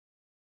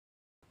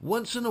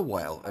Once in a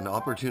while, an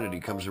opportunity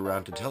comes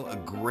around to tell a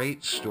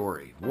great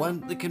story, one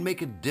that can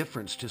make a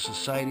difference to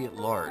society at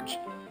large.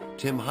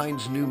 Tim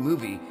Hines' new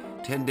movie,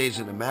 10 Days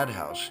in a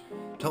Madhouse,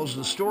 tells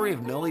the story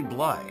of Nellie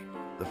Bly,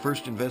 the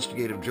first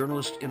investigative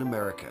journalist in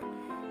America,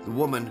 the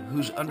woman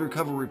whose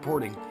undercover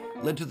reporting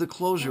led to the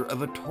closure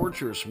of a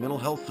torturous mental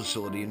health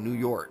facility in New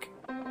York.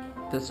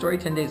 The story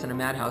 10 Days in a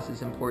Madhouse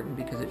is important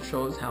because it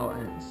shows how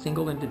a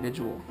single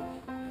individual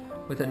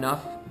with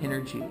enough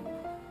energy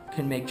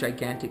can make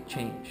gigantic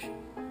change.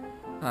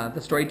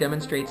 The story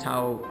demonstrates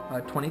how a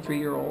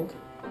 23-year-old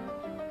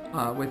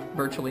with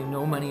virtually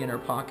no money in her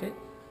pocket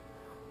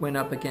went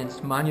up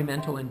against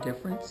monumental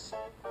indifference,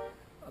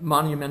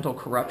 monumental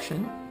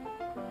corruption,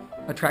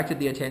 attracted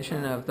the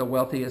attention of the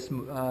wealthiest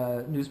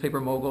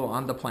newspaper mogul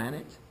on the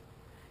planet,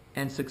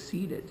 and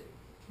succeeded.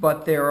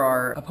 But there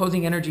are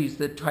opposing energies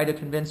that try to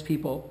convince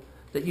people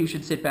that you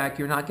should sit back,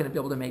 you're not going to be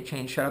able to make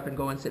change, shut up and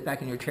go and sit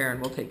back in your chair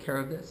and we'll take care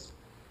of this.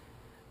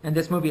 And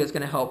this movie is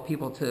going to help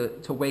people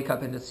to wake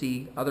up and to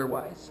see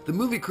otherwise. The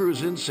movie crew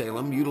is in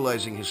Salem,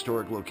 utilizing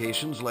historic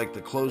locations like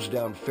the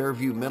closed-down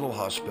Fairview Mental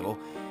Hospital,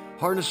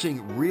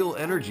 harnessing real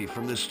energy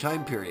from this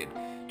time period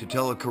to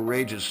tell a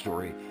courageous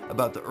story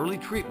about the early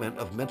treatment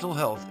of mental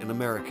health in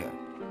America.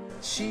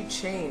 She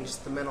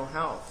changed the mental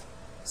health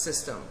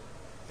system.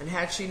 And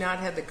had she not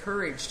had the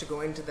courage to go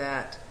into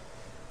that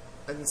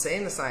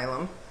insane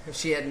asylum, if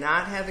she had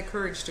not had the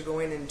courage to go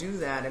in and do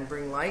that and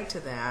bring light to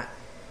that,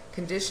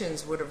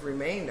 conditions would have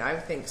remained, I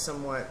think,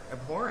 somewhat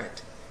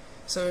abhorrent.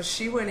 So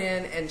she went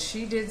in and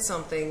she did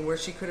something where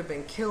she could have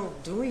been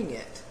killed doing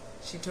it.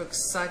 She took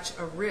such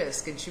a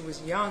risk, and she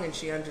was young and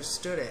she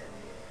understood it.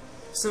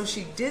 So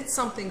she did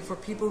something for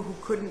people who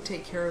couldn't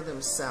take care of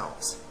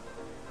themselves,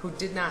 who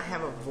did not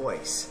have a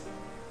voice.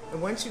 And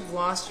once you've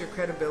lost your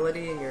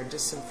credibility and you're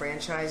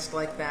disenfranchised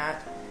like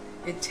that,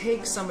 it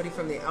takes somebody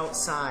from the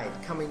outside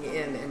coming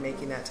in and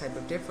making that type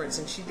of difference,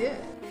 and she did.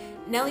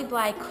 Nellie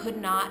Bly could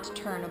not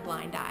turn a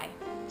blind eye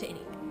to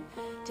anything,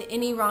 to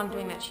any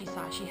wrongdoing that she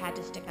saw. She had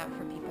to stick up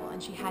for people,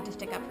 and she had to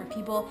stick up for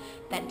people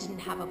that didn't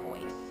have a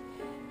voice.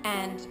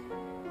 And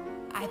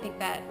I think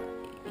that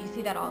you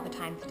see that all the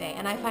time today,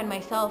 and I find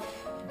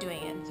myself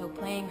doing it. And so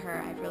playing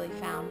her, I've really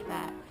found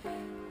that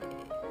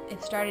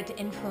it started to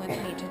influence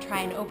me to try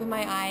and open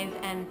my eyes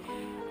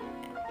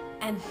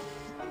and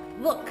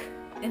look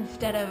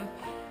instead of,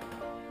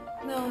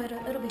 no,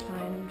 it'll be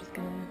fine, I'm just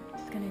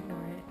gonna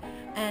ignore it,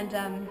 and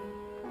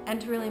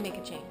to really make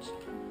a change.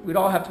 We'd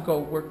all have to go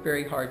work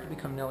very hard to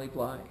become Nellie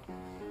Bly,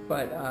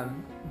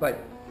 but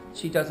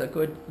she does a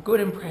good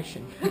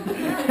impression.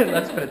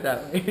 Let's put it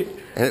that way.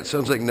 And it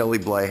sounds like Nellie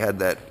Bly had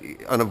that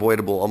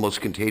unavoidable,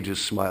 almost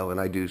contagious smile, and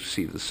I do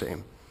see the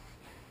same.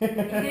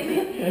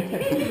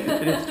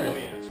 It is true.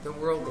 The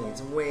world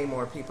needs way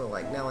more people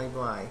like Nellie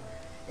Bly,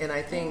 and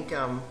I think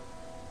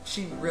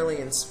she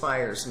really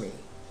inspires me.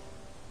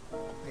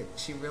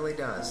 She really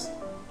does.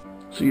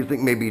 So you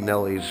think maybe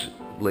Nellie's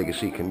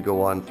legacy can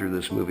go on through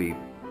this movie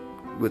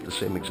with the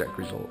same exact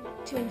result?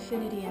 To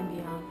infinity and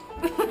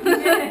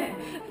beyond.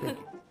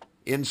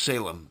 In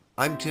Salem,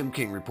 I'm Tim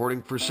King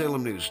reporting for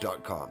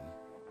SalemNews.com.